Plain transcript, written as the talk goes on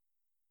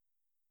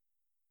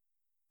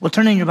Well,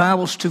 turn in your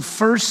Bibles to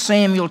 1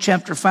 Samuel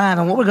chapter 5.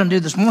 And what we're going to do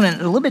this morning, a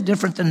little bit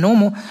different than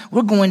normal.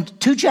 We're going to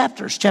two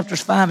chapters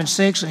 5 and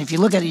 6. And if you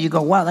look at it, you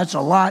go, wow, that's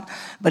a lot.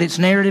 But it's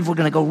narrative. We're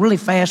going to go really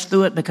fast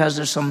through it because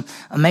there's some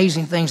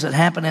amazing things that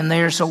happen in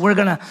there. So we're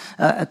going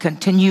to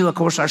continue, of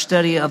course, our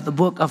study of the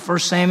book of 1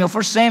 Samuel.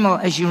 1 Samuel,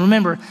 as you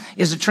remember,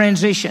 is a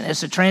transition.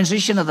 It's a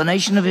transition of the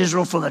nation of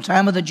Israel from the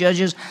time of the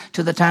judges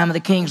to the time of the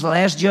kings. The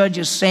last judge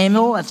is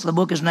Samuel. That's the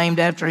book is named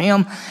after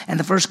him. And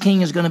the first king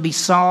is going to be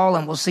Saul.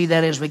 And we'll see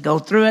that as we go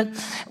through it.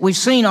 We've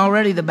seen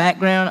already the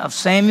background of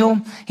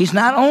Samuel. He's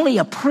not only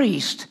a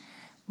priest,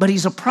 but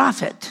he's a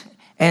prophet.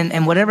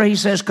 And whatever he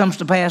says comes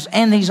to pass.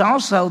 And he's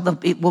also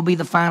will be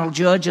the final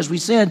judge. As we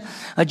said,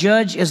 a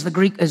judge is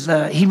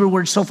the Hebrew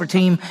word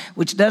sophertim,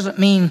 which doesn't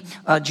mean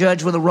a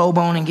judge with a robe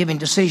on and giving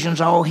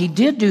decisions. Oh, he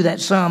did do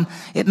that some.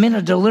 It meant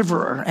a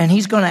deliverer. And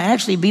he's going to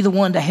actually be the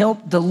one to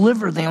help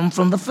deliver them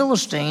from the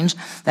Philistines.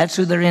 That's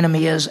who their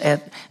enemy is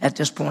at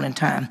this point in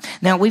time.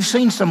 Now, we've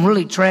seen some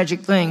really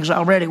tragic things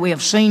already. We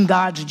have seen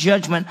God's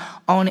judgment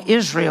on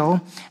Israel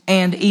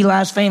and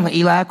Eli's family.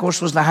 Eli, of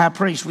course, was the high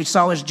priest. We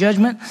saw his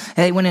judgment.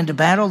 They went into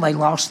battle. They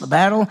lost the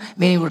battle.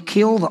 Many were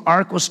killed. The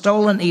ark was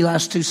stolen.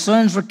 Eli's two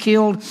sons were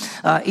killed.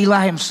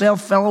 Eli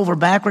himself fell over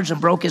backwards and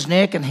broke his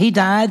neck, and he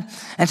died.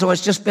 And so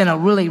it's just been a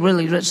really,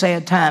 really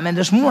sad time. And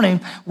this morning,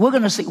 we're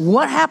going to see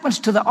what happens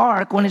to the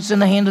ark when it's in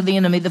the hand of the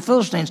enemy, the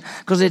Philistines.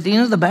 Because at the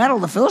end of the battle,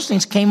 the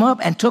Philistines came up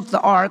and took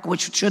the ark,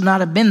 which should not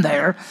have been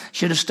there,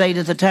 should have stayed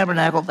at the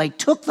tabernacle. They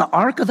took the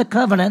ark of the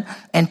covenant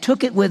and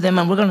took it with them.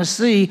 And we're going to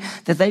see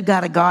that they've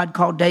got a god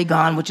called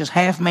Dagon, which is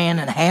half man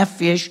and half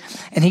fish.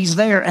 And he's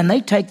there, and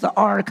they take the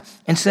ark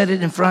and set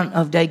it in front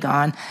of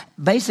Dagon,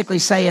 basically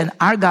saying,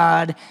 our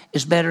God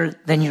is better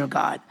than your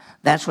God.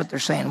 That's what they're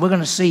saying. We're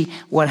going to see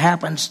what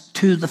happens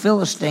to the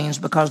Philistines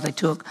because they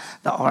took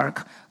the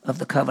ark of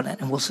the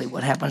covenant, and we'll see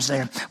what happens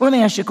there. Well, let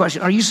me ask you a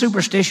question. Are you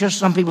superstitious?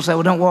 Some people say,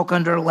 well, don't walk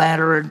under a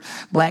ladder or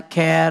black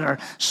cat or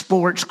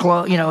sports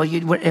clothes. You know,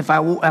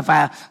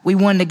 we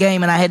won the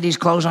game and I had these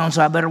clothes on,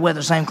 so I better wear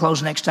the same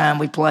clothes next time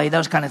we play,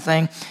 those kind of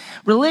thing.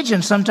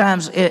 Religion,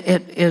 sometimes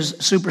it is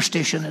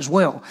superstition as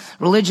well.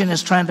 Religion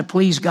is trying to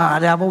please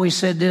God. I've always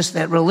said this,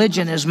 that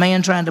religion is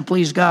man trying to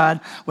please God,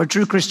 where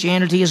true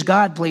Christianity is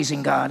God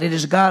pleasing God. It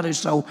is God who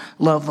so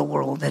loved the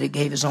world that he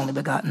gave his only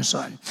begotten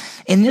son.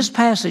 In this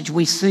passage,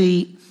 we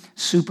see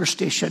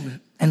superstition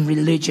and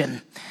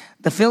religion.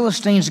 The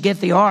Philistines get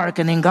the ark,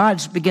 and then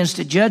God begins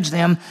to judge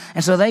them.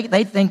 And so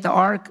they think the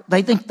ark,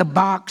 they think the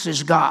box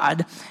is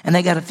God, and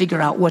they got to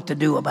figure out what to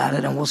do about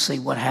it, and we'll see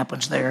what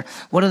happens there.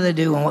 What do they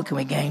do, and what can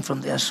we gain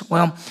from this?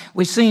 Well,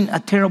 we've seen a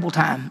terrible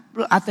time.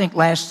 I think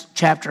last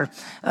chapter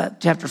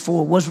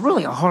 4, was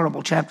really a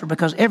horrible chapter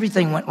because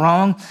everything went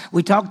wrong.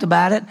 We talked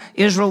about it.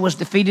 Israel was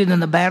defeated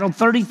in the battle.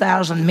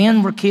 30,000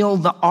 men were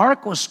killed. The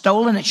ark was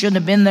stolen. It shouldn't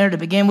have been there to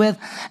begin with.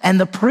 And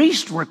the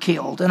priests were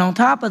killed. And on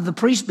top of the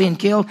priests being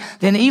killed,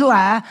 then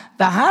Eli,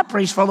 the high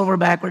priest, fell over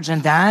backwards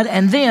and died.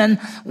 And then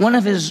one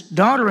of his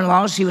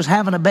daughter-in-laws, he was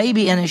having a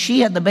baby, and as she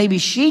had the baby,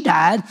 she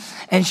died.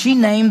 And she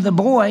named the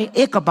boy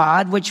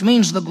Ichabod, which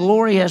means the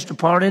glory has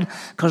departed,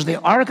 because the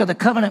ark of the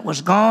covenant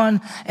was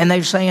gone. And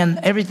they're saying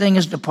everything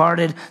is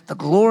departed. The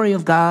glory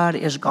of God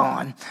is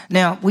gone.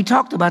 Now, we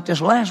talked about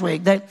this last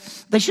week. They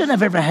shouldn't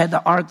have ever had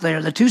the ark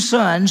there. The two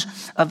sons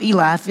of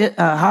Eli,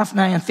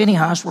 Hophni and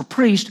Phinehas, were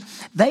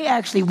priests. They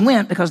actually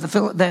went because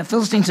the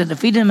Philistines had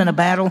defeated them in a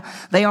battle.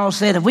 They all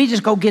said, if we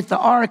just go get the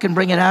ark and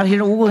bring it out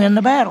here, we'll win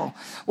the battle.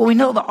 Well, we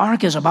know the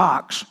ark is a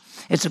box.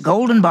 It's a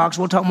golden box.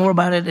 We'll talk more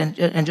about it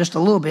in just a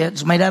little bit.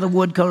 It's made out of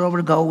wood covered over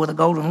to gold with a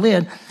golden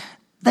lid.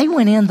 They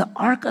went into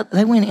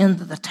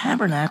the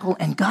tabernacle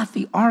and got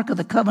the ark of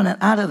the covenant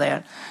out of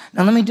there.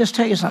 Now, let me just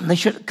tell you something. They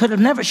should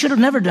have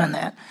never done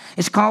that.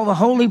 It's called the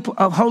Holy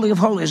of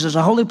Holies. There's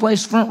a holy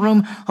place, front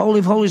room,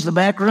 Holy of Holies, the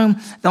back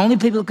room. The only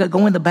people that could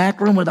go in the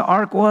back room where the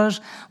ark was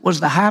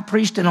the high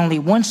priest, and only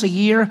once a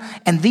year.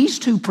 And these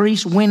two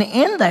priests went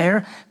in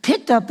there,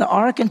 picked up the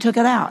ark, and took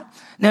it out.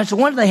 Now, it's a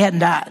wonder they hadn't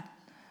died.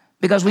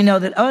 Because we know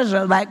that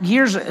Uzzah, like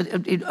years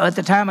at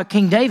the time of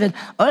King David,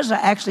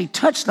 Uzzah actually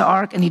touched the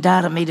ark and he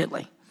died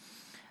immediately.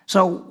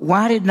 So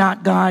why did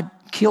not God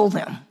kill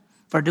them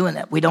for doing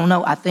that? We don't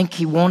know. I think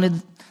he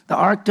wanted the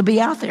ark to be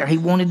out there. He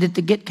wanted it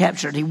to get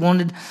captured. He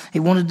wanted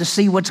to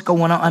see what's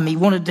going on. I mean, he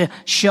wanted to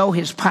show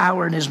his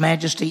power and his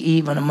majesty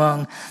even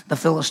among the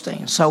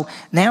Philistines. So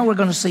now we're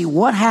going to see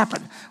what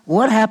happened.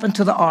 What happened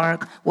to the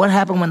ark? What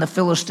happened when the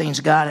Philistines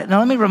got it? Now,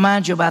 let me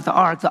remind you about the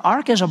ark. The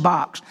ark is a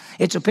box.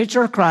 It's a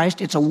picture of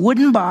Christ. It's a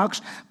wooden box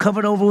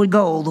covered over with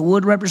gold. The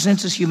wood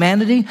represents his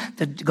humanity.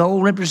 The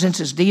gold represents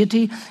his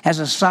deity. Has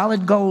a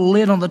solid gold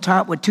lid on the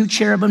top with two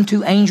cherubim,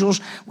 two angels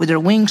with their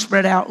wings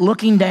spread out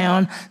looking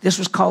down. This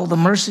was called the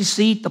mercy mercy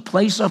seat, the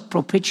place of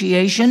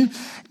propitiation.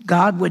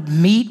 God would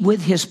meet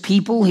with his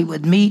people. He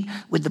would meet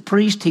with the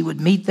priest. He would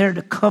meet there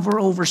to cover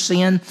over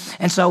sin.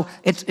 And so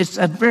it's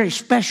a very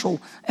special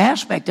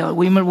aspect of it.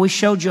 We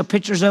showed you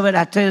pictures of it.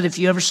 I tell you, if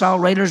you ever saw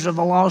Raiders of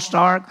the Lost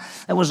Ark,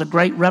 that was a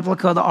great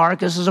replica of the ark.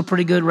 This is a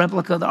pretty good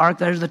replica of the ark.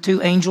 There's the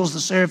two angels,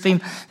 the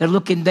seraphim.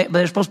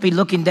 They're supposed to be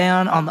looking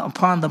down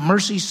upon the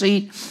mercy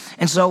seat.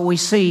 And so we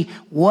see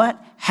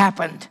what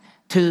happened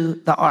to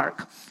the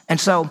ark. And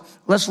so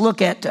let's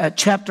look at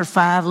chapter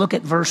 5, look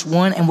at verse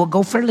 1, and we'll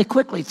go fairly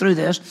quickly through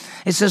this.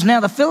 It says, now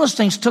the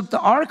Philistines took the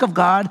ark of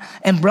God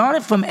and brought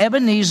it from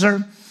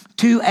Ebenezer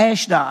to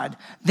Ashdod.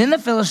 Then the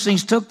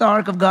Philistines took the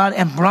ark of God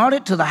and brought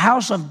it to the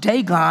house of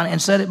Dagon and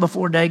set it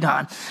before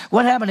Dagon.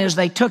 What happened is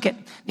they took it.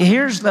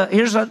 Here's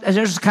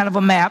kind of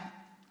a map.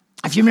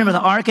 If you remember, the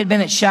ark had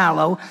been at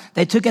Shiloh.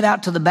 They took it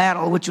out to the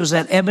battle, which was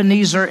at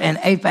Ebenezer and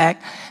Aphek.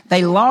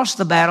 They lost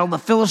the battle. The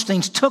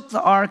Philistines took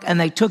the ark and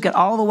they took it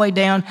all the way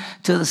down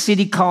to the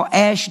city called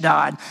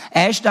Ashdod.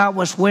 Ashdod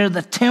was where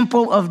the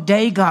temple of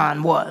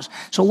Dagon was.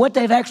 So what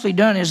they've actually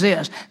done is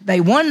this. They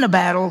won the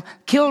battle,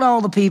 killed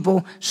all the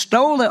people,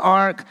 stole the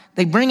ark.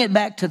 They bring it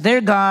back to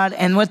their God.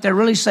 And what they're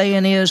really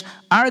saying is,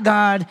 our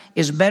God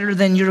is better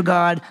than your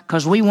God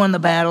because we won the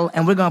battle,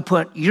 and we're going to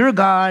put your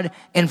God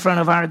in front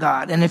of our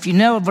God. And if you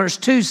know, verse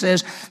 2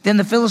 says, then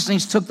the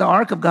Philistines took the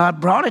ark of God,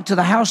 brought it to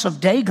the house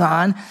of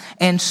Dagon,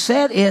 and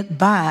set it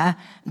by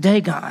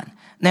Dagon.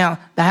 Now,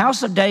 the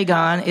house of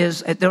Dagon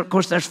is, of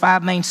course, there's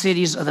 5 main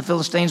cities of the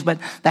Philistines, but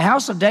the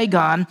house of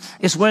Dagon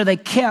is where they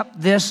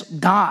kept this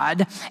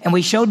god, and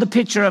we showed the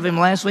picture of him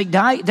last week.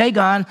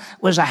 Dagon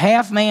was a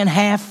half-man,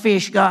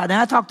 half-fish god.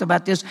 Now, I talked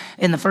about this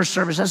in the first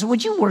service. I said,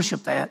 would you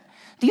worship that?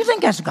 Do you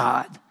think that's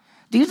God?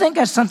 Do you think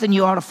that's something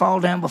you ought to fall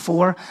down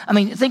before? I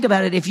mean, think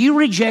about it. If you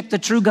reject the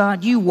true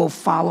God, you will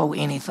follow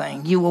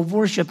anything. You will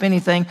worship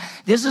anything.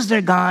 This is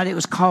their God. It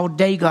was called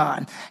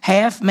Dagon,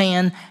 half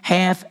man,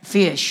 half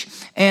fish.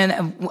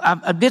 And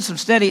I did some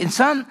study, and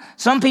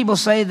some people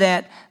say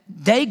that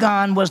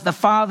Dagon was the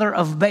father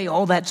of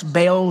Baal. That's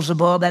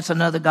Beelzebub. That's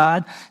another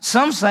god.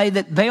 Some say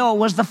that Baal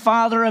was the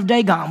father of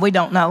Dagon. We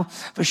don't know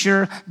for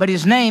sure, but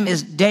his name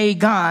is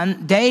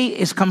Dagon. Day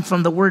is come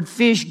from the word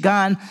fish,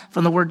 gon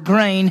from the word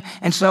grain,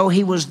 and so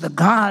he was the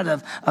god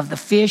of the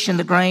fish and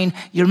the grain.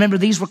 You remember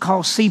these were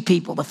called sea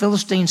people. The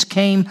Philistines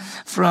came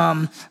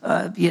from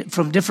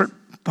different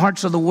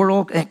parts of the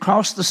world and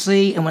crossed the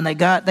sea, and when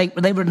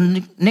they were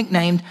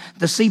nicknamed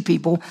the sea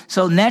people.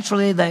 So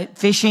naturally, the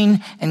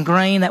fishing and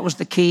grain, that was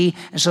the key.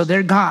 And so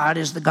their God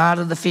is the God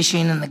of the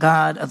fishing and the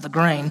God of the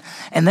grain.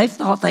 And they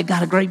thought they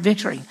got a great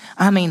victory.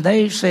 I mean,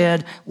 they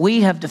said,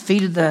 we have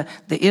defeated the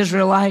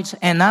Israelites,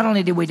 and not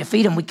only did we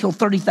defeat them, we killed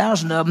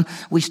 30,000 of them.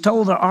 We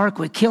stole their ark,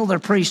 we killed their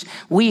priests.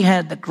 We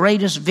had the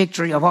greatest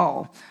victory of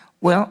all.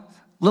 Well,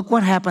 look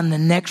what happened the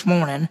next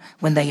morning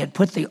when they had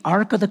put the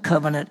Ark of the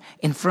Covenant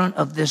in front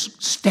of this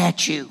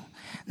statue.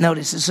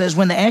 Notice, it says,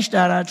 when the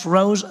Ashdodites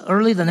rose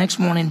early the next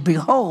morning,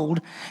 behold,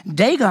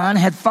 Dagon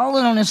had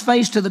fallen on his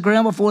face to the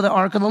ground before the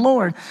Ark of the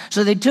Lord.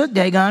 So they took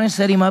Dagon and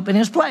set him up in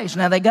his place.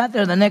 Now, they got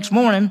there the next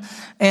morning,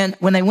 and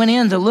when they went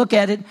in to look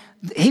at it,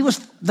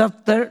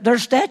 their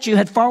statue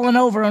had fallen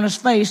over on his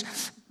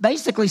face,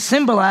 basically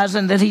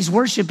symbolizing that he's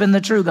worshiping the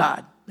true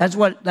God. That's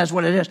what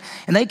it is.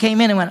 And they came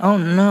in and went, oh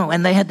no.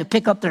 And they had to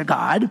pick up their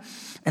God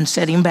and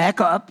set him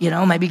back up,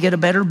 maybe get a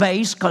better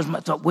base, because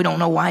we don't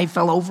know why he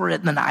fell over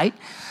it in the night.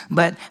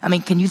 But, I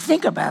mean, can you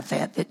think about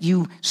that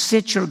you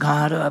sit your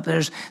God up?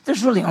 There's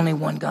really only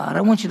one God.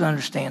 I want you to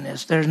understand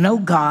this. There's no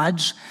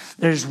gods.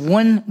 There's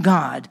one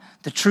God,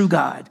 the true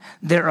God.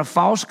 There are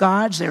false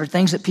gods. There are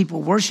things that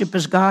people worship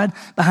as God.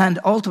 Behind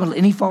ultimately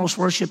any false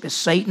worship is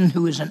Satan,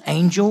 who is an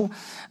angel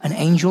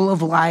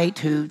of light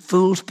who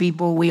fools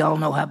people. We all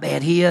know how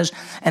bad he is.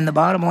 And the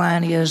bottom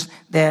line is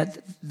that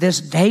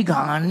this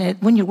Dagon,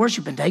 when you're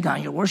worshiping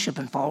Dagon, you're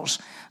worshiping false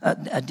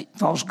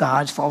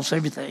gods, false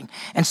everything.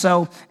 And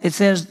so it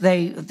says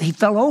he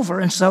fell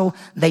over, and so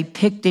they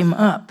picked him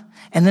up.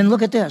 And then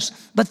look at this.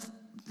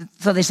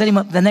 So they set him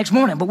up the next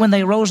morning. But when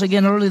they rose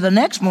again early the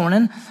next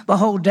morning,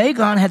 behold,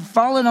 Dagon had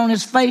fallen on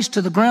his face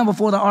to the ground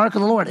before the ark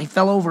of the Lord. He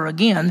fell over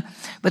again.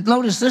 But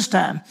notice this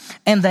time.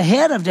 And the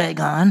head of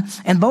Dagon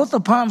and both the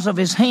palms of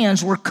his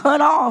hands were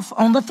cut off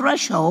on the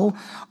threshold.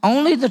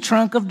 Only the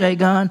trunk of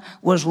Dagon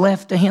was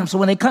left to him. So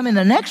when they come in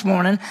the next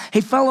morning,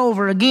 he fell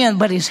over again,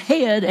 but his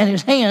head and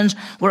his hands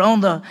were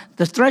on the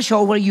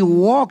threshold where you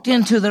walked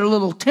into their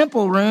little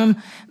temple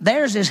room.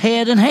 There's his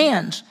head and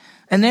hands.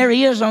 And there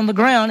he is on the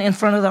ground in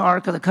front of the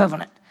Ark of the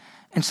Covenant.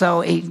 And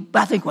so I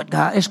think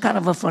it's kind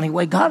of a funny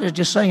way. God is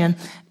just saying,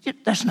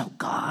 there's no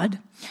God.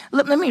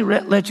 Let me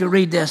let you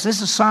read this.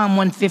 This is Psalm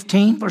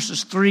 115,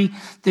 verses 3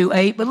 through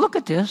 8. But look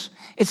at this.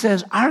 It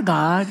says, our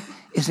God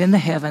is in the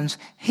heavens.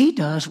 He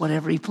does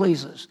whatever he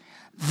pleases.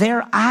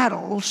 Their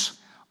idols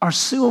are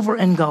silver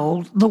and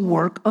gold, the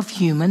work of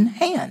human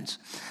hands.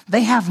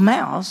 They have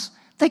mouths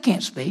They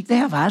can't speak. They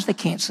have eyes they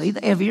can't see.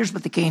 They have ears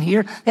but they can't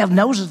hear. They have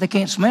noses they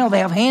can't smell. They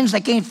have hands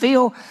they can't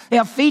feel. They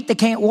have feet they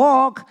can't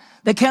walk.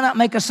 They cannot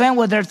make a sound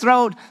with their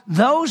throat.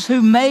 Those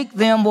who make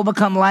them will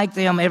become like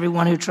them,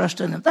 everyone who trusts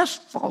in them. That's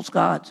false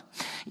gods.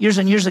 Years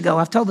and years ago,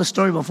 I've told this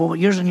story before, but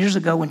years and years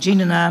ago when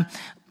Gene and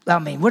I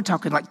mean, we're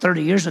talking like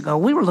 30 years ago,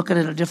 we were looking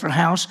at a different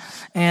house,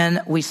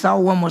 and we saw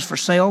one was for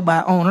sale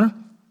by owner.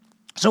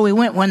 So we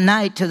went one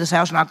night to this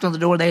house, knocked on the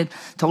door. They had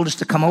told us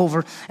to come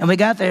over. And we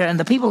got there, and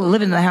the people who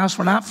lived in the house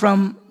were not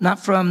from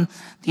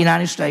the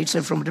United States.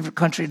 They're from a different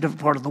country, a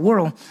different part of the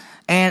world.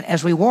 And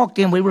as we walked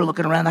in, we were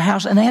looking around the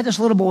house, and they had this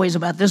little boy, he's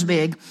about this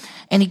big,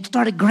 and he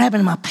started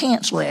grabbing my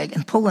pants leg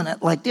and pulling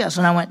it like this.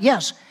 And I went,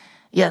 yes.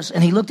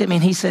 And he looked at me,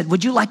 and he said,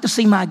 would you like to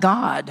see my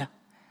God?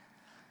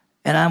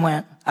 And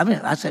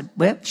I said,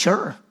 well,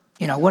 sure.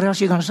 What else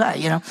are you going to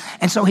say,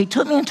 And so he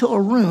took me into a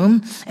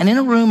room, and in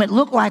a room, it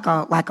looked like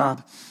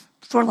a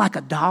sort of like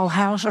a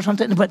dollhouse or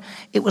something, but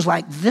it was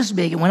like this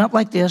big. It went up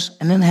like this,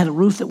 and then it had a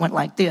roof that went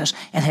like this,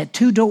 and had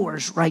two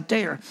doors right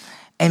there.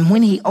 And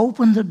when he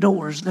opened the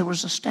doors, there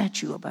was a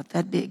statue about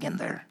that big in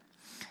there.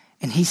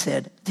 And he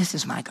said, this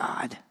is my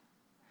God.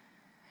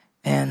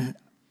 And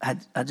I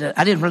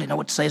didn't really know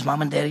what to say. His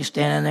mom and daddy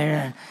standing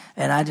there,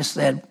 and I just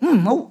said,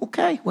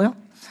 okay, well.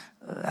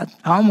 I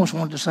almost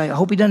wanted to say, I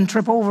hope he doesn't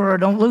trip over or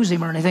don't lose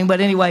him or anything. But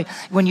anyway,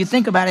 when you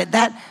think about it,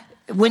 that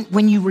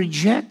when you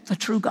reject the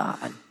true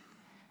God,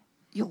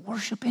 you'll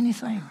worship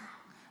anything.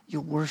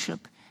 You'll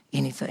worship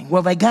anything.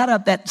 Well, they got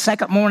up that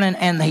second morning,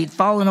 and he'd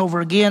fallen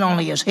over again.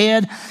 Only his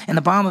head and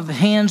the palm of his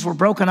hands were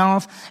broken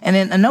off. And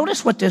then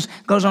notice what this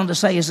goes on to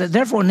say is that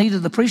therefore neither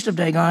the priest of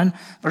Dagon,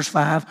 verse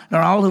 5,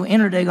 nor all who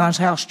enter Dagon's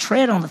house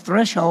tread on the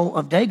threshold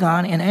of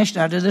Dagon in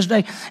Ashdod to this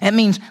day. That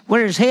means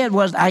where his head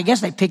was, I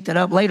guess they picked it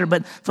up later,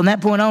 but from that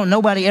point on,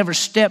 nobody ever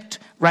stepped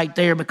right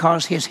there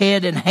because his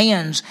head and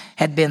hands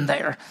had been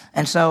there.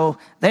 And so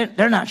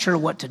they're not sure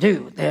what to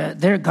do.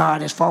 Their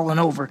God has fallen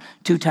over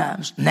 2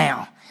 times.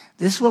 Now,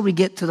 this is where we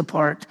get to the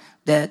part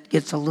that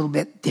gets a little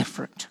bit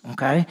different,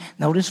 okay?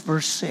 Notice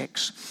verse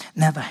 6.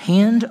 Now the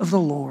hand of the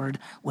Lord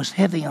was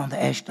heavy on the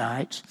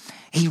Ashdodites.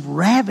 He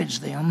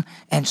ravaged them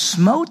and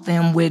smote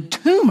them with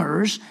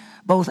tumors,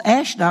 both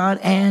Ashdod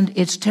and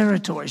its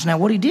territories. Now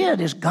what he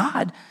did is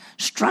God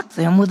struck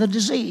them with a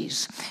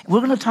disease. We're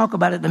going to talk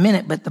about it in a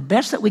minute, but the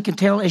best that we can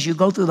tell as you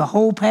go through the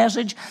whole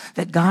passage,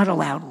 that God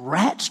allowed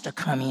rats to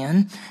come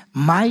in,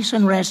 mice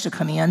and rats to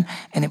come in,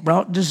 and it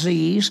brought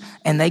disease,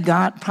 and they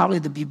got probably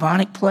the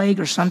bubonic plague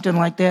or something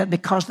like that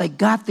because they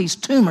got these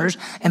tumors.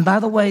 And by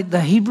the way,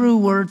 the Hebrew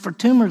word for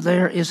tumor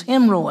there is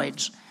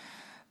hemorrhoids.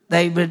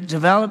 They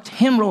developed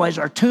hemorrhoids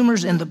or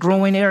tumors in the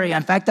groin area.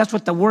 In fact, that's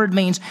what the word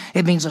means.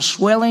 It means a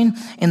swelling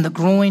in the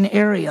groin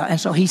area. And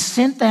so he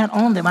sent that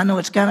on them. I know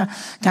it's kind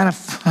of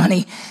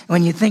funny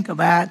when you think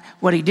about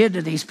what he did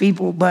to these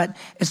people, but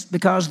it's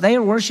because they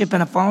are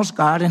worshiping a false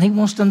god, and he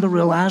wants them to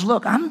realize,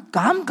 look, I'm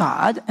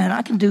God, and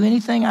I can do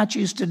anything I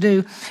choose to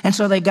do. And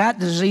so they got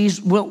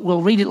disease.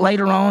 We'll read it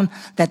later on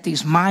that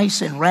these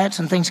mice and rats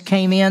and things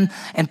came in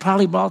and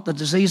probably brought the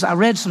disease. I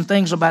read some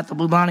things about the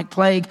bubonic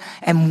plague,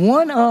 and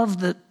one of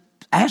the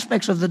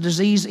aspects of the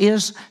disease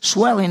is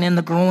swelling in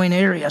the groin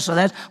area. So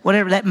that's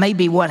whatever, that may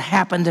be what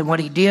happened and what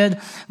he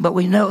did, but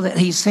we know that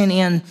he sent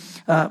in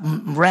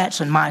rats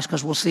and mice,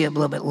 because we'll see it a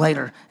little bit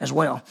later as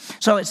well.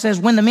 So it says,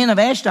 when the men of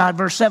Ashdod,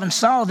 verse 7,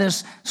 saw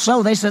this,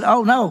 so they said,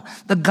 oh no,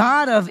 the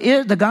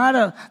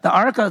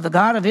ark of the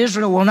God of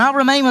Israel will not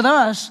remain with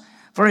us,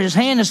 for his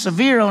hand is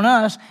severe on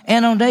us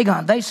and on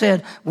Dagon. They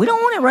said, we don't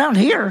want it around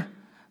here.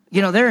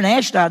 They're in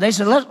Ashdod. They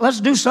said,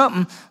 let's do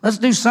something. Let's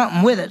do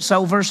something with it.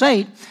 So verse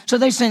 8, so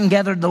they sent and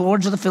gathered the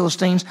lords of the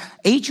Philistines.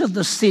 Each of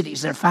the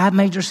cities, there are 5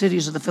 major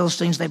cities of the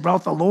Philistines. They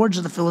brought the lords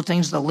of the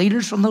Philistines, the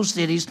leaders from those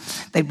cities.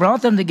 They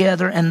brought them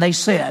together, and they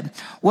said,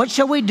 what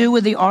shall we do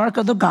with the ark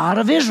of the God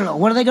of Israel?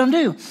 What are they going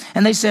to do?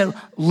 And they said,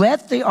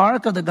 let the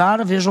ark of the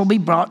God of Israel be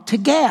brought to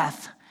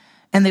Gath.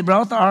 And they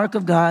brought the ark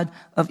of God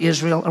of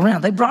Israel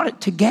around. They brought it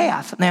to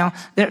Gath. Now,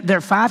 there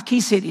are 5 key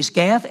cities: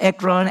 Gath,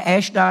 Ekron,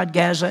 Ashdod,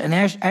 Gaza, and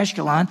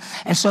Ashkelon.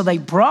 And so they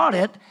brought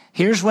it.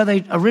 Here's where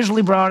they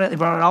originally brought it. They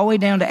brought it all the way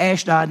down to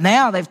Ashdod.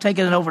 Now they've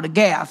taken it over to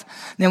Gath.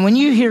 Now, when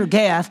you hear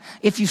Gath,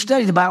 if you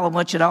study the Bible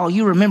much at all,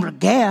 you remember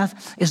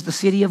Gath is the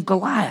city of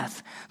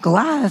Goliath.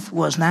 Goliath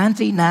was 9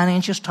 feet 9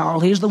 inches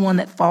tall. He's the one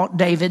that fought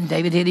David.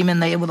 David hit him in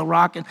the head with a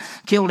rock and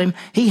killed him.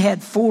 He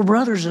had 4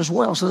 brothers as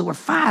well. So there were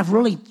 5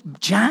 really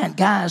giant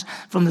guys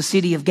from the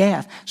city of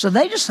Gath. So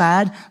they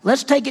decide,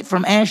 let's take it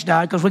from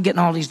Ashdod, because we're getting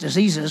all these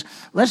diseases.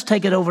 Let's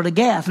take it over to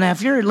Gath. Now,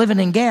 if you're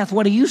living in Gath,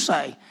 what do you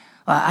say?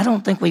 I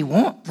don't think we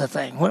want the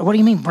thing. What do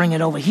you mean bring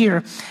it over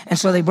here? And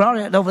so they brought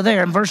it over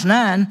there. And verse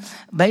 9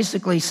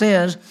 basically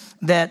says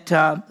that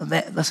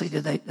let's see,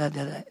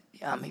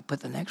 let me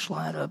put the next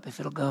slide up if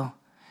it'll go.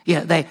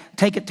 Yeah, they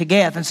take it to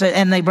Gath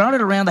and they brought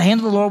it around. The hand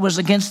of the Lord was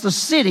against the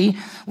city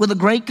with a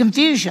great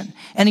confusion.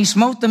 And he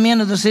smote the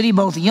men of the city,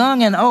 both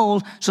young and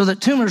old, so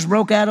that tumors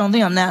broke out on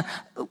them. Now,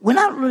 when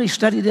I really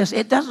study this,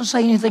 it doesn't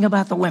say anything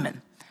about the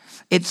women.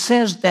 It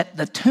says that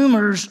the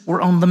tumors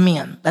were on the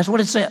men. That's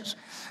what it says.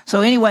 So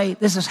anyway,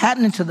 this is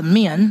happening to the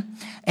men,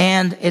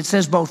 and it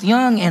says both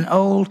young and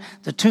old,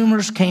 the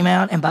tumors came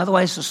out. And by the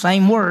way, it's the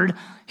same word.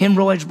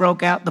 Hemorrhoids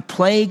broke out. The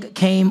plague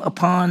came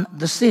upon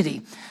the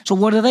city. So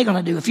what are they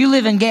going to do? If you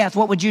live in Gath,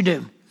 what would you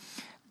do?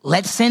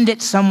 Let's send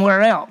it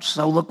somewhere else.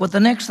 So look what the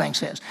next thing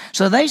says.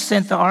 So they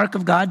sent the ark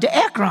of God to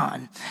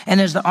Ekron. And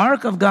as the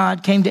ark of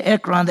God came to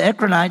Ekron, the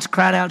Ekronites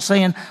cried out,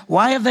 saying,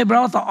 why have they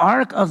brought the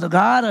ark of the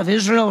God of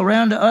Israel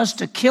around to us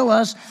to kill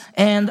us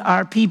and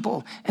our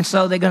people? And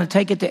so they're going to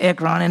take it to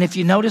Ekron. And if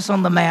you notice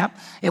on the map,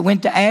 it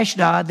went to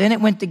Ashdod, then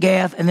it went to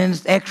Gath, and then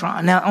it's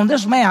Ekron. Now, on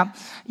this map,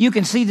 you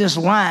can see this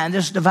line.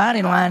 This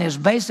dividing line is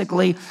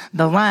basically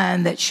the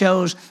line that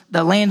shows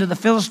the land of the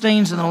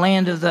Philistines and the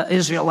land of the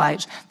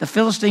Israelites. The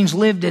Philistines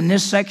lived in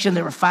this section.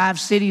 There were 5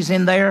 cities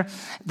in there.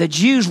 The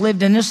Jews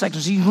lived in this section.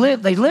 So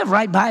they live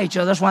right by each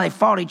other. That's why they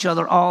fought each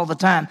other all the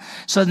time.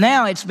 So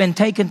now it's been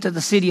taken to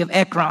the city of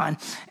Ekron.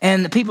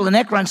 And the people in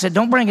Ekron said,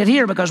 don't bring it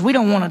here because we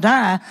don't want to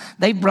die.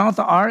 They brought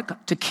the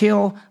ark to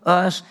kill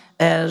us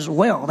as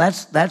well.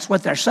 That's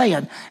what they're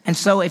saying. And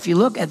so if you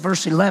look at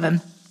verse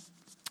 11,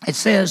 it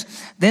says,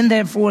 then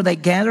therefore they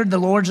gathered the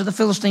lords of the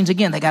Philistines.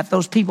 Again, they got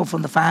those people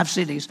from the 5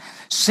 cities.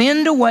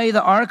 Send away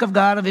the ark of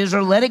God of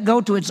Israel. Let it go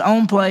to its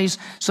own place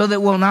so that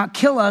it will not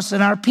kill us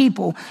and our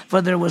people.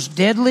 For there was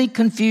deadly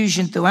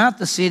confusion throughout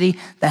the city.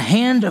 The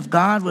hand of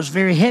God was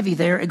very heavy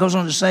there. It goes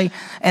on to say,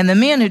 and the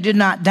men who did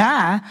not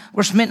die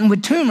were smitten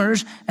with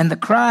tumors, and the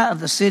cry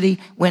of the city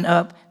went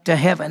up to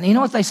heaven. You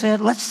know what they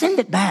said? Let's send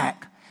it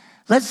back.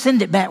 Let's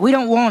send it back. We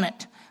don't want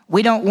it.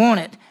 We don't want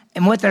it.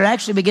 And what they're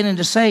actually beginning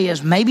to say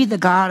is maybe the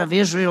God of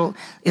Israel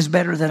is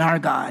better than our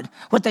God.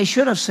 What they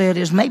should have said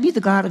is maybe the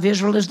God of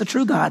Israel is the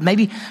true God.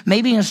 Maybe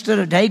instead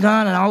of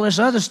Dagon and all this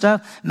other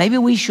stuff, maybe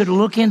we should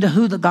look into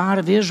who the God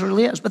of Israel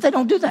is. But they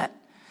don't do that.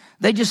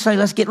 They just say,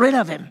 let's get rid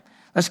of him.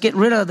 Let's get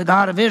rid of the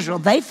God of Israel.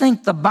 They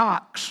think the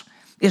box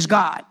is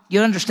God.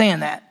 You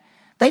understand that?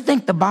 They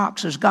think the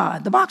box is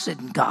God. The box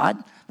isn't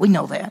God. We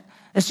know that.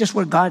 It's just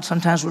where God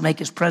sometimes would make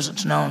his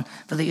presence known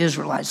for the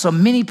Israelites. So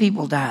many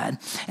people died.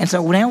 And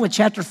so now with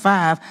chapter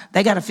 5,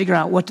 they got to figure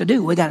out what to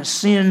do. We got to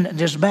send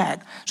this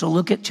back. So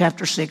look at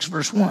chapter 6,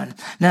 verse 1.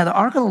 Now the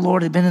ark of the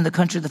Lord had been in the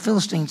country of the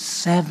Philistines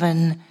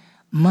 7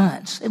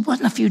 months. It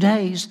wasn't a few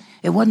days.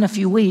 It wasn't a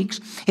few weeks.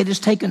 It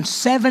has taken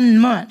 7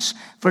 months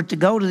for it to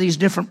go to these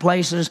different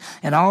places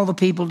and all the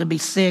people to be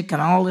sick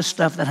and all this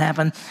stuff that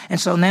happened. And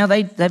so now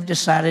they've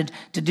decided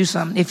to do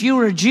something. If you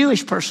were a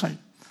Jewish person,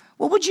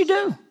 what would you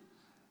do?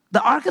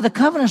 The Ark of the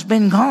Covenant's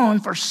been gone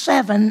for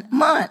 7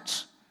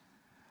 months.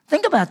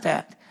 Think about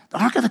that.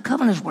 The Ark of the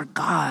Covenant is where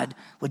God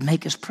would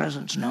make his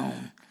presence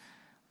known.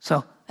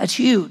 So that's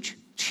huge.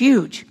 It's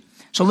huge.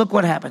 So look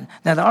what happened.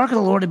 Now the Ark of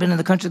the Lord had been in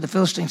the country of the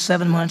Philistines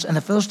 7 months, and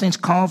the Philistines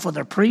called for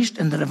their priests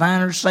and the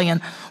diviners,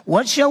 saying,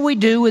 what shall we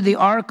do with the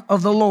Ark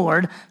of the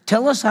Lord?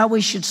 Tell us how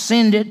we should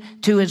send it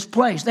to its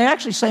place. They're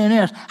actually saying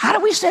this. How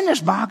do we send this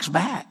box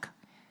back?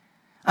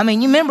 I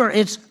mean, you remember,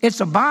 it's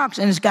a box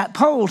and it's got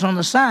poles on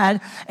the side,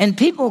 and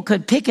people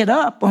could pick it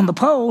up on the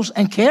poles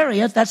and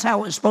carry it. That's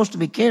how it's supposed to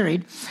be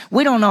carried.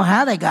 We don't know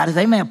how they got it.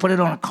 They may have put it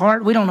on a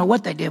cart. We don't know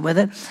what they did with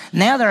it.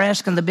 Now they're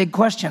asking the big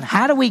question,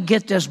 how do we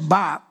get this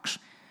box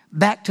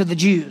back to the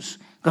Jews?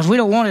 Because we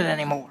don't want it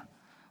anymore.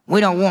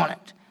 We don't want it.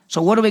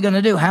 So what are we going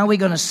to do? How are we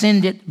going to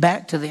send it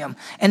back to them?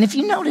 And if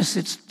you notice,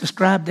 it's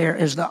described there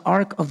as the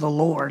Ark of the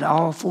Lord,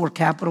 all 4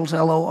 capitals,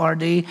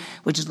 L-O-R-D,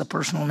 which is the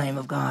personal name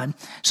of God.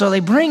 So they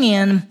bring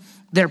in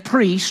their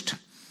priest,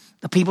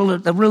 the people,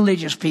 the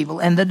religious people,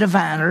 and the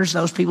diviners,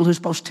 those people who are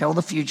supposed to tell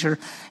the future,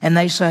 and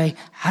they say,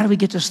 how do we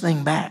get this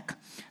thing back?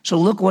 So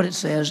look what it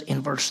says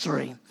in verse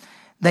 3.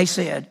 They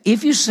said,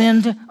 if you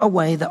send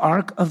away the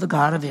Ark of the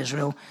God of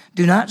Israel,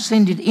 do not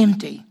send it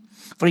empty,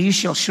 for you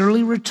shall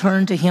surely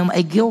return to him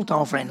a guilt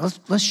offering.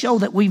 Let's show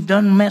that we've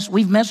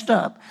messed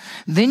up.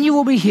 Then you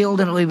will be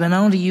healed, and it will be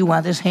known to you why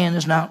this hand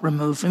is not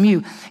removed from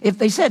you. If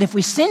they said, if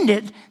we send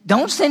it,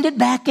 don't send it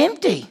back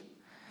empty.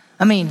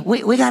 I mean,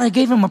 we got to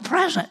give him a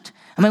present.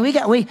 I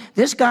mean,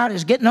 this God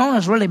is getting on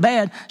us really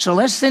bad, so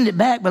let's send it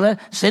back, but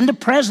let's send a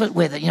present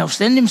with it.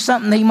 Send him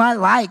something he might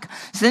like.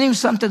 Send him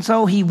something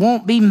so he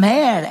won't be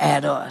mad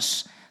at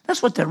us.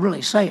 That's what they're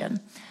really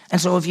saying.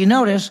 And so if you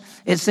notice,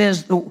 it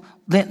says,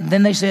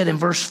 then they said in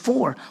verse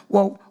 4,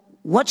 well,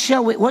 what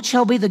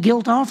shall be the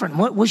guilt offering?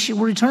 What should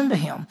we return to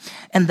him?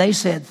 And they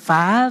said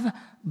 5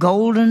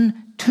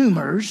 golden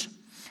tumors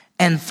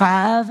and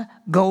 5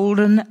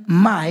 golden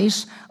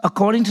mice,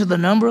 according to the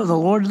number of the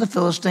Lord of the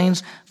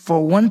Philistines,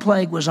 for one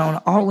plague was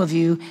on all of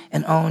you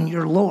and on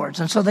your lords.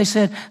 And so they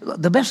said,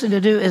 the best thing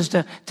to do is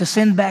to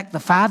send back the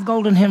 5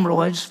 golden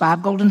hemorrhoids,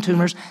 5 golden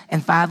tumors,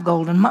 and 5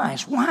 golden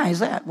mice. Why is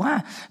that?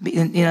 Why?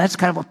 That's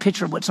kind of a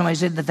picture of what somebody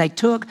said, that they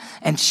took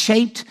and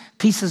shaped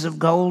pieces of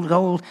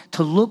gold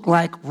to look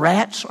like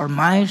rats or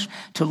mice,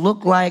 to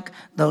look like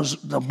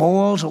the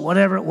boils or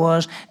whatever it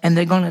was, and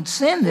they're going to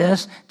send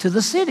this to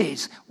the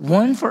cities,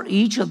 one for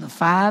each of the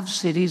 5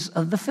 cities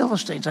of the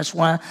Philistines. That's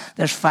why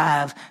there's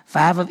 5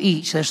 of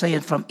each. They're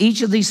saying from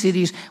each of these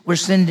cities, we're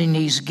sending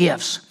these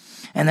gifts.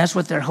 And that's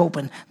what they're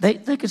hoping. They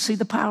could see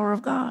the power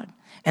of God.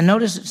 And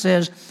notice it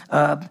says,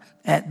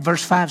 at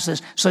verse 5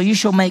 says, so you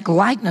shall make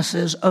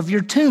likenesses of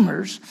your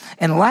tumors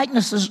and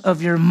likenesses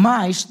of your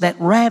mice that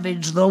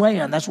ravage the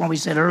land. That's why we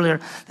said earlier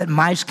that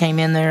mice came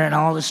in there and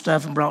all this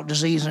stuff and brought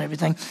disease and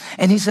everything.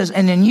 And he says,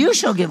 and then you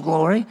shall give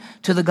glory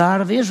to the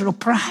God of Israel.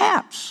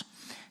 Perhaps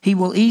he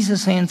will ease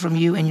his hand from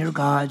you and your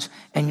gods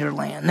and your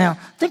land. Now,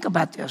 think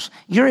about this.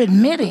 You're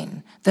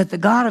admitting that the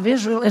God of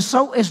Israel is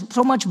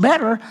so much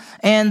better,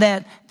 and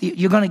that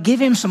you're going to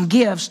give him some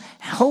gifts.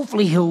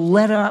 Hopefully, he'll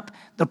let up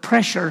the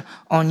pressure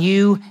on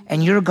you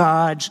and your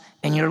gods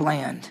and your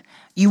land.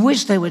 You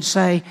wish they would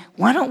say,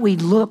 why don't we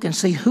look and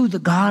see who the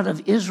God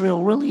of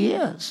Israel really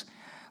is?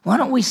 Why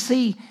don't we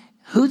see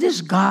who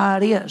this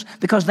God is?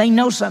 Because they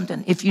know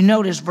something. If you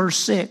notice verse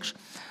 6,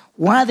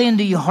 why then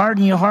do you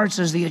harden your hearts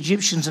as the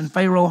Egyptians and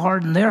Pharaoh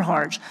hardened their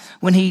hearts?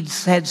 When he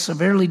had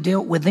severely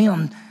dealt with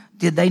them,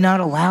 did they not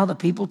allow the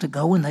people to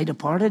go and they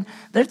departed?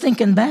 They're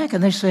thinking back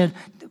and they said,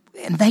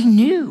 and they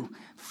knew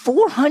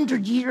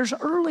 400 years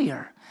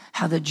earlier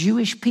how the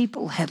Jewish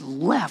people had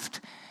left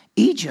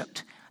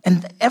Egypt.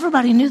 And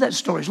everybody knew that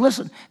story.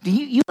 Listen, do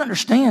you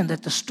understand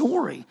that the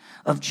story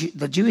of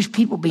the Jewish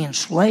people being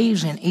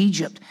slaves in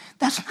Egypt,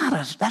 that's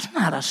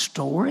not a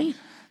story.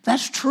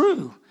 That's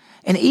true.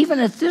 And even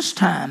at this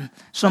time,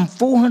 some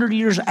 400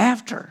 years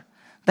after,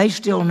 they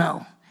still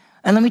know.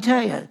 And let me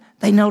tell you,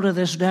 they know to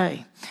this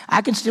day.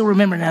 I can still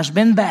remember, now it's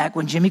been back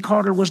when Jimmy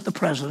Carter was the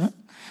president,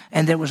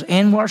 and there was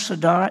Anwar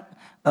Sadat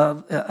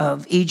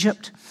of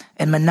Egypt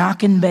and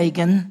Menachem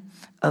Begin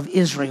of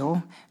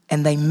Israel,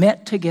 and they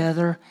met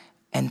together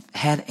and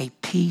had a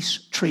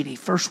peace treaty.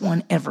 First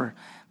one ever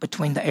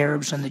between the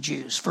Arabs and the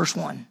Jews. First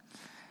one.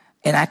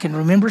 And I can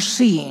remember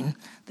seeing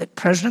that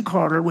President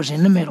Carter was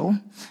in the middle.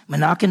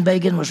 Menachem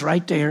Begin was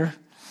right there.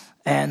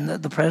 And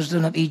the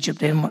president of Egypt,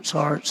 Anwar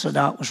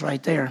Sadat, was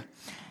right there.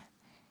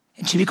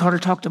 And Jimmy Carter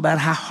talked about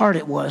how hard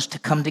it was to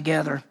come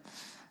together.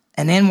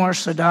 And Anwar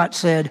Sadat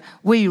said,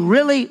 we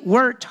really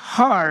worked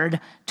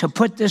hard to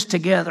put this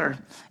together.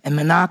 And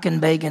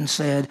Menachem Begin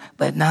said,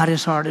 but not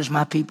as hard as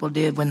my people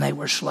did when they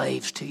were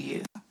slaves to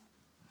you.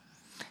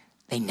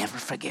 They never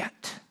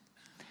forget.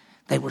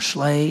 They were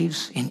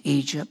slaves in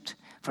Egypt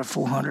for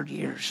 400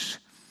 years.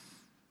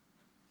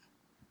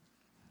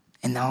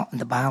 And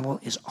the Bible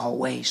is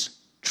always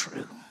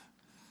true.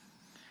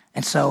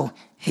 And so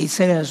he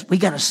says, we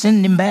got to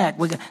send him back.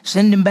 We got to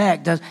send him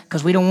back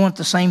because we don't want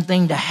the same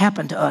thing to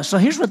happen to us. So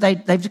here's what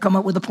they've come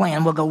up with a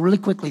plan. We'll go really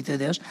quickly through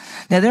this.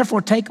 Now,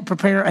 therefore,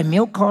 prepare a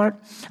new cart,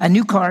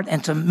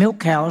 and some milk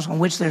cows on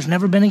which there's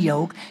never been a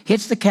yoke.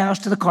 Hitch the cows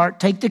to the cart.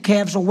 Take the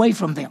calves away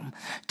from them.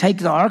 Take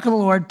the ark of the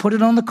Lord, put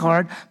it on the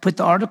cart, put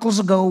the articles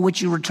of gold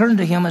which you return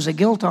to him as a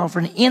guilt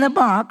offering in a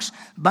box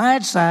by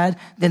its side,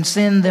 then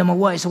send them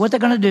away. So what they're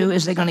going to do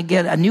is they're going to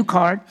get a new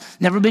cart,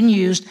 never been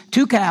used,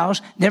 2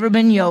 cows, never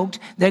been yoked.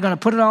 They're going to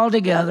put it all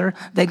together.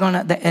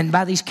 And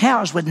by these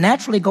cows would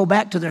naturally go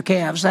back to their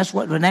calves. That's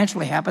what would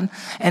naturally happen.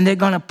 And they're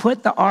going to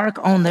put the ark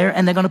on there,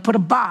 and they're going to put a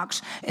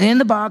box. And in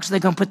the box, they're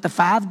going to put the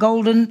 5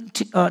 golden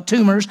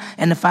tumors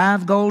and the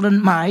 5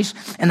 golden mice,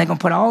 and they're going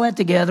to put all that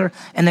together,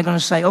 and they're going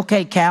to say,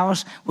 okay,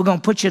 cows, we're going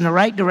to put you in the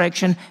right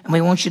direction, and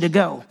we want you to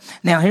go.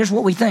 Now, here's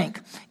what we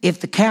think. If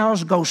the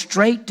cows go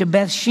straight to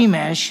Beth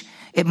Shemesh,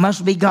 it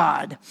must be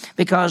God,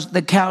 because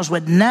the cows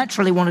would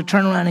naturally want to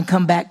turn around and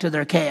come back to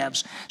their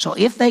calves. So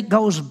if it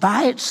goes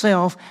by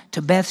itself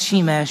to Beth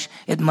Shemesh,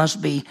 it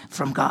must be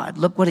from God.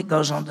 Look what it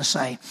goes on to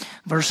say.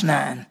 Verse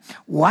 9,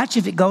 watch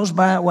if it goes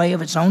by way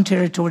of its own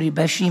territory to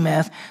Beth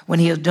Shemesh when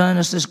he has done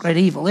us this great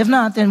evil. If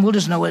not, then we'll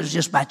just know it was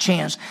just by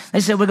chance. They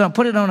said, we're going to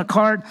put it on a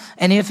cart,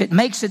 and if it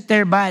makes it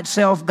there by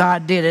itself,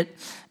 God did it.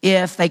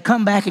 If they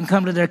come back and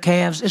come to their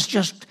calves,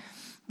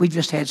 we've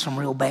just had some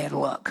real bad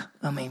luck.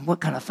 I mean, what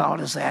kind of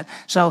thought is that?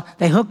 So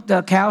they hooked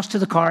the cows to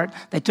the cart.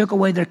 They took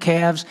away their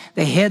calves.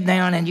 They head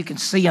down, and you can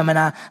see them. And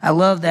I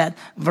love that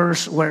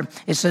verse where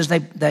it says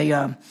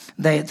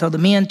so the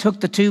men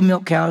took the 2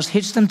 milk cows,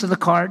 hitched them to the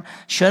cart,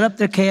 shut up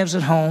their calves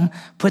at home,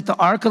 put the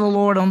ark of the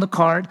Lord on the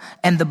cart,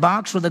 and the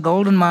box with the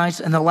golden mice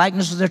and the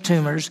likeness of their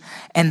tumors.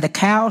 And the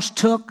cows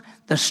took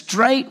the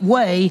straight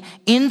way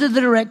into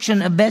the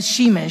direction of Beth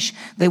Shemesh.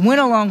 They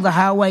went along the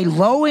highway,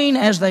 lowing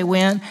as they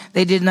went.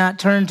 They did not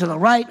turn to the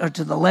right or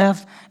to the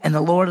left, and the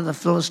Lord of the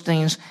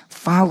Philistines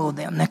followed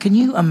them. Now, can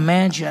you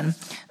imagine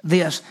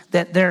this,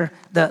 that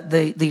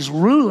these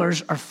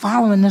rulers are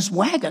following this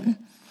wagon,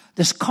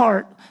 this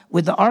cart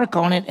with the ark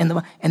on it,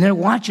 and they're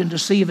watching to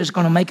see if it's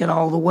going to make it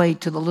all the way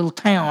to the little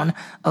town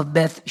of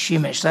Beth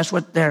Shemesh. That's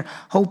what they're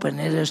hoping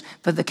it is,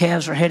 but the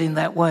calves are heading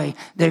that way.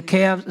 Their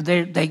calves,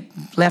 they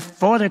left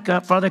for their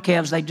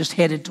calves, they just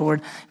headed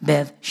toward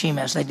Beth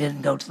Shemesh. They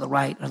didn't go to the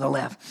right or the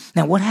left.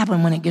 Now, what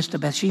happened when it gets to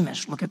Beth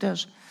Shemesh? Look at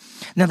this.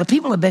 Now the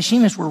people of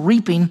Beth-Shemesh were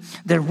reaping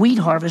their wheat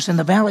harvest in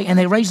the valley, and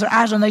they raised their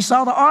eyes and they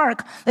saw the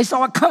ark. They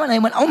saw it coming. They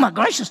went, oh my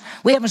gracious,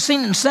 we haven't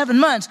seen it in 7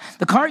 months.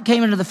 The cart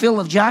came into the field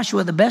of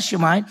Joshua the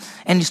Beth-Shemite,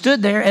 and he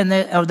stood there, and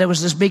there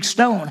was this big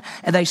stone.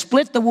 And they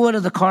split the wood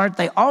of the cart.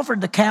 They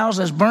offered the cows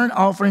as burnt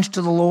offerings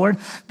to the Lord.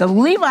 The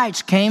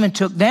Levites came and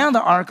took down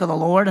the ark of the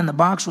Lord, and the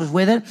box was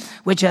with it,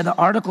 which had the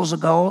articles of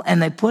gold,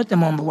 and they put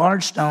them on the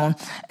large stone.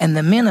 And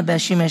the men of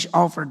Beth-Shemesh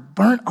offered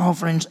burnt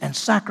offerings and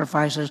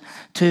sacrifices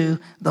to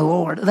the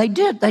Lord. They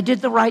did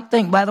the right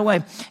thing. By the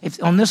way,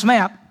 if on this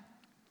map,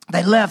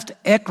 they left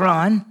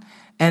Ekron,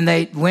 and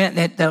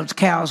those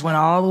cows went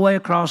all the way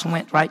across and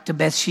went right to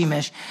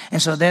Beth-Shemesh.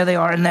 And so there they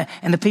are.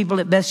 And the people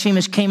at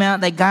Beth-Shemesh came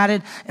out, they got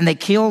it, and they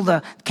killed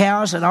the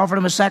cows and offered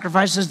them as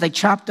sacrifices. They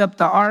chopped up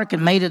the ark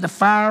and made it a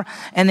fire.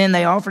 And then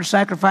they offered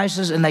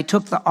sacrifices, and they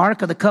took the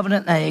ark of the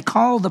covenant, and they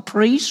called the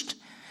priest.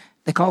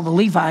 They called the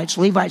Levites.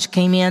 Levites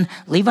came in.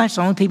 Levites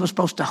are the only people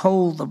supposed to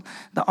hold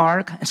the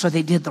ark. And so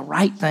they did the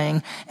right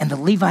thing. And the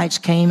Levites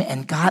came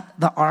and got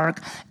the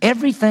ark.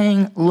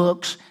 Everything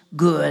looks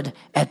good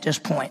at this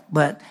point,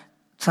 but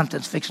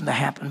something's fixing to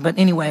happen. But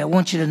anyway, I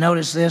want you to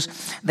notice this,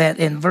 that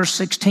in verse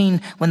 16,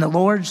 when the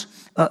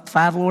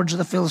 5 lords of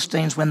the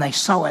Philistines, when they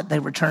saw it, they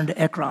returned to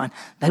Ekron.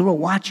 They were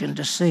watching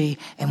to see.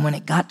 And when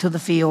it got to the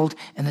field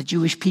and the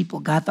Jewish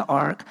people got the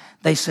ark,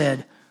 they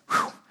said,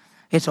 whew,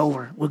 it's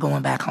over. We're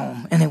going back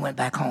home. And they went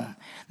back home.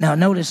 Now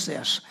notice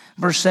this.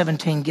 Verse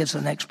 17 gives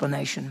an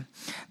explanation.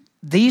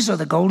 These are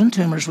the golden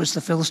tumors which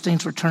the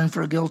Philistines returned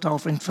for a guilt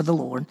offering for the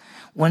Lord.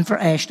 One for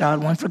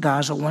Ashdod, one for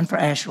Gaza, one for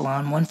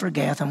Ashkelon, one for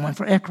Gath, and one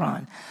for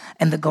Ekron.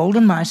 And the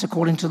golden mice,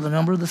 according to the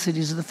number of the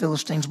cities of the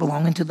Philistines,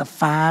 belonging to the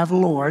 5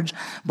 lords,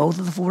 both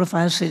of the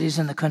fortified cities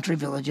and the country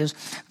villages.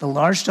 The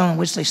large stone on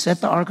which they set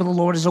the ark of the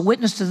Lord is a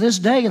witness to this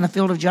day in the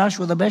field of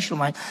Joshua the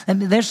Beth-Shemite.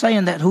 And they're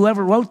saying that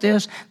whoever wrote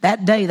this,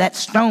 that day, that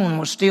stone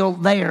was still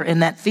there in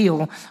that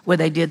field where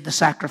they did the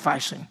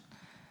sacrificing.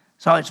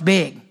 So it's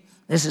big.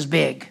 This is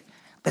big.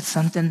 But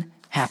something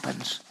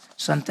happens.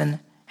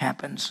 Something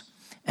happens.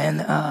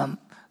 And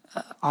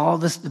all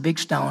this, the big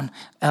stone,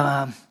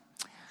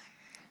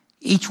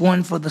 each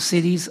one for the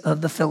cities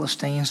of the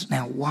Philistines.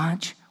 Now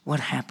watch what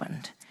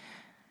happened.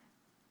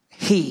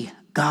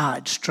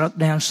 God struck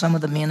down some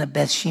of the men of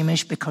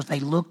Beth-Shemesh because they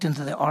looked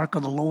into the ark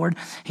of the Lord.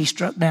 He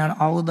struck down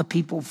all of the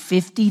people,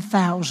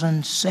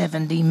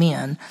 50,070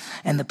 men.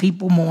 And the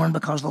people mourned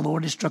because the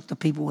Lord had struck the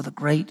people with a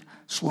great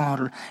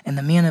slaughter. And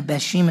the men of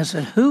Beth-Shemesh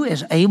said, who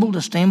is able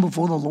to stand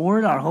before the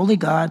Lord, our holy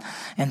God,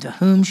 and to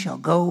whom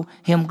shall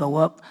him go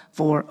up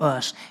for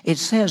us? It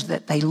says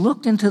that they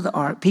looked into the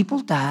ark. People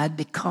died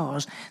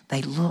because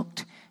they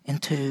looked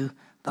into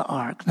the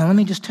ark. Now, let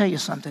me just tell you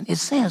something. It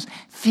says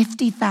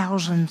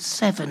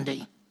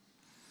 50,070.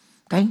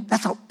 Okay?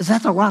 That's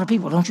a lot of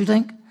people, don't you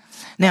think?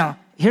 Now,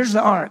 here's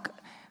the ark.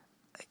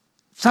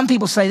 Some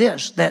people say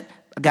this, that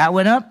a guy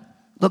went up,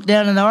 looked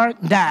down in the ark,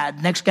 and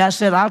died. Next guy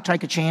said, I'll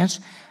take a chance.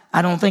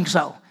 I don't think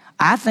so.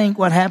 I think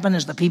what happened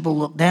is the people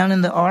looked down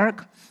in the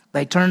ark,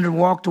 they turned and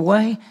walked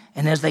away,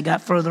 and as they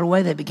got further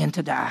away, they began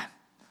to die.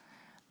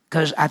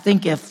 Because I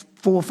think if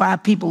 4 or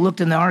 5 people looked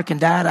in the ark and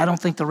died, I don't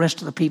think the rest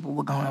of the people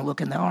were going to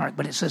look in the ark.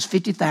 But it says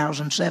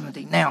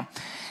 50,070. Now,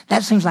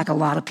 that seems like a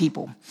lot of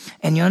people.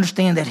 And you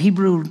understand that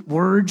Hebrew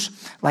words,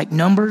 like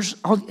numbers,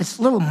 it's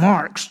little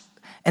marks.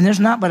 And there's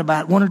not but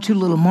about 1 or 2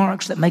 little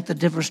marks that make the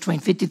difference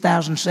between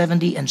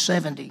 50,070 and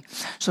 70.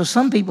 So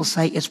some people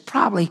say it's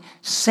probably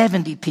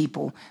 70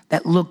 people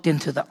that looked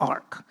into the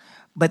ark.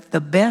 But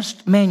the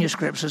best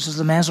manuscripts, this is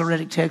the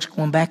Masoretic text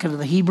going back into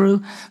the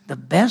Hebrew, the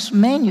best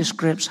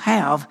manuscripts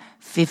have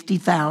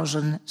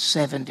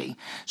 50,070.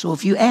 So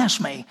if you ask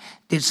me,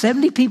 did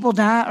 70 people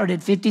die or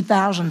did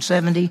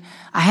 50,070?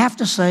 I have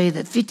to say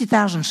that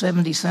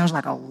 50,070 sounds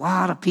like a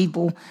lot of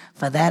people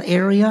for that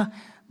area.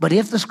 But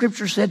if the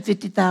scripture said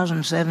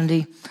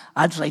 50,070,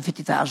 I'd say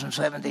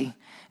 50,070.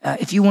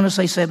 If you want to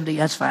say 70,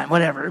 that's fine,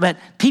 whatever. But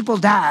people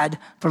died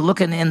for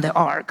looking in the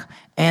ark,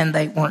 and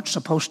they weren't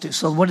supposed to.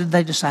 So what did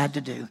they decide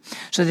to do?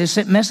 So they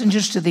sent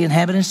messengers to the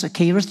inhabitants of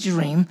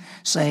Kiriath-Jearim,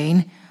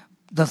 saying,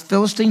 the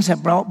Philistines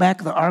have brought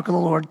back the ark of the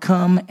Lord,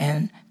 come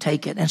and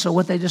take it. And so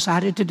what they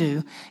decided to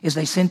do is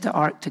they sent the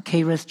ark to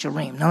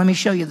Kiriath-Jearim. Now let me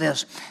show you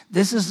this.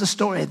 This is the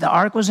story. The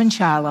ark was in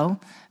Shiloh.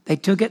 They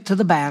took it to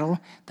the battle.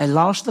 They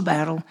lost the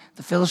battle.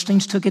 The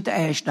Philistines took it to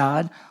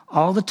Ashdod.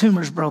 All the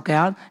tumors broke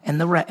out and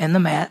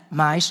the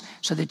mice.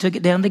 So they took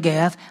it down to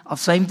Gath.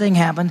 Same thing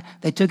happened.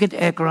 They took it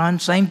to Ekron.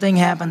 Same thing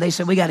happened. They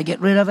said, we got to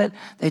get rid of it.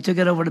 They took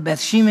it over to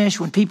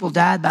Beth-Shemesh. When people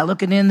died by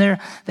looking in there,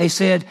 they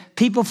said,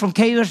 people from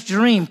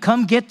Kiriath-Jearim,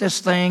 come get this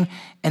thing.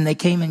 And they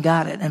came and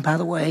got it. And by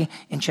the way,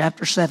 in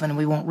chapter 7,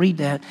 we won't read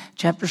that,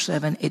 chapter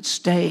 7, it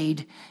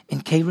stayed in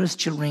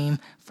Kiriath-Jearim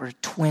for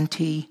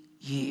 20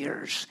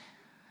 years.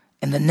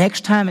 And the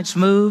next time it's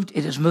moved,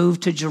 it is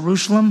moved to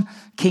Jerusalem.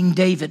 King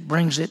David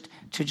brings it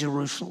to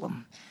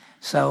Jerusalem.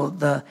 So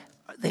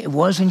it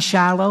was in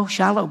Shiloh.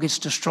 Shiloh gets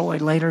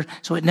destroyed later,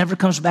 so it never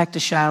comes back to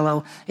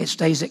Shiloh. It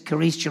stays at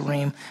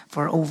Kiriath-Jearim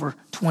for over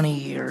 20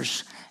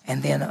 years.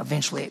 and then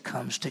eventually it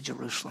comes to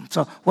Jerusalem.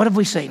 So what have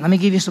we seen? Let me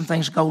give you some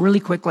things to go really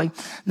quickly.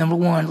 Number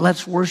one,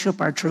 let's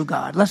worship our true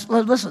God.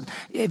 Listen,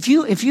 if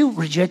you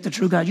reject the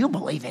true God, you'll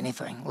believe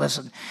anything.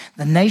 Listen,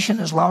 the nation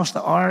has lost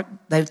the ark.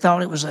 They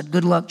thought it was a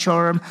good luck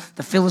charm.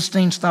 The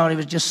Philistines thought it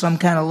was just some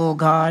kind of little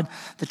god.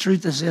 The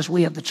truth is this: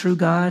 we have the true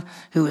God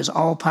who is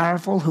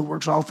all-powerful, who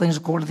works all things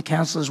according to the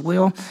counsel of his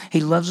will.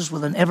 He loves us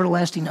with an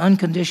everlasting,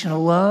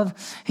 unconditional love.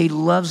 He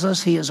loves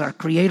us. He is our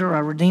creator,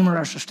 our redeemer,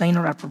 our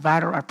sustainer, our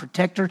provider, our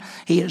protector.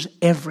 He is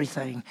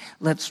everything.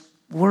 Let's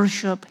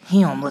worship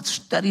him. Let's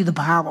study the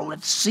Bible.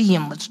 Let's see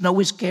him. Let's know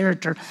his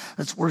character.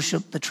 Let's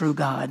worship the true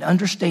God.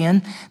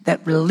 Understand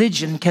that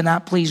religion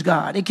cannot please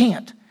God. It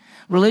can't.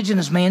 Religion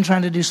is man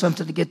trying to do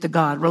something to get to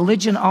God.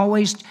 Religion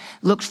always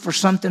looks for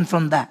something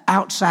from the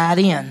outside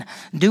in.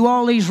 Do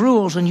all these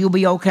rules and you'll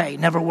be okay.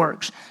 Never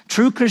works.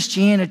 True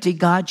Christianity,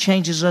 God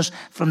changes us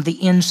from the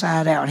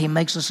inside out. He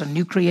makes us a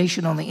new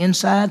creation on the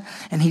inside,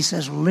 and he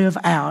says, live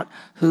out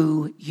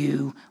who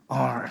you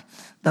are.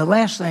 The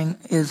last thing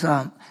is,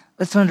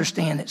 let's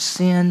understand that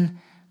sin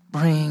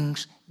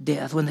brings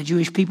death. When the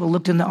Jewish people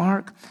looked in the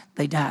ark,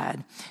 they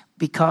died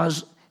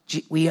because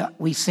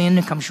we sinned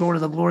and come short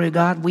of the glory of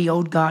God. We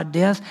owed God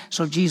death,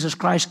 so Jesus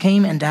Christ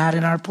came and died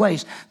in our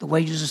place. The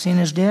wages of sin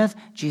is death.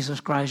 Jesus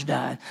Christ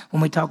died.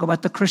 When we talk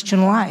about the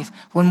Christian life,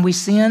 when we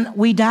sin,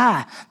 we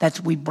die.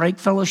 We break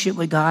fellowship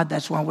with God.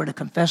 That's why we're to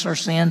confess our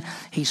sin.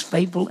 He's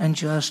faithful and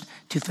just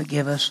to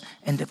forgive us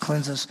and to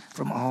cleanse us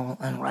from all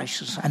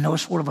unrighteousness. I know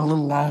it's sort of a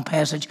little long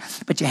passage,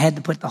 but you had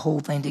to put the whole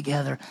thing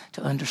together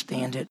to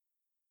understand it.